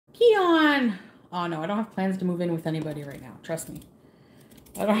Keon! Oh no, I don't have plans to move in with anybody right now. Trust me.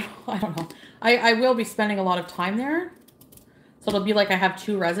 I don't know. I will be spending a lot of time there. So it'll be like I have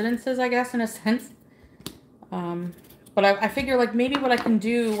two residences, I guess, in a sense. But I figure like maybe what I can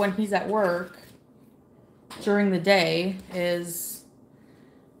do when he's at work during the day is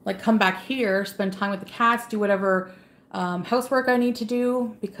like come back here, spend time with the cats, do whatever housework I need to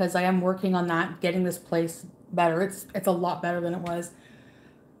do, because I am working on that, getting this place better. It's a lot better than it was.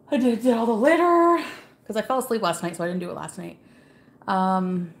 I did all the litter because I fell asleep last night, so I didn't do it last night.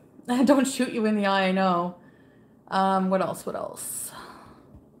 Don't shoot you in the eye, I know. What else? What else?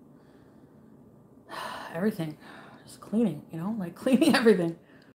 Everything. Just cleaning, you know, like cleaning everything.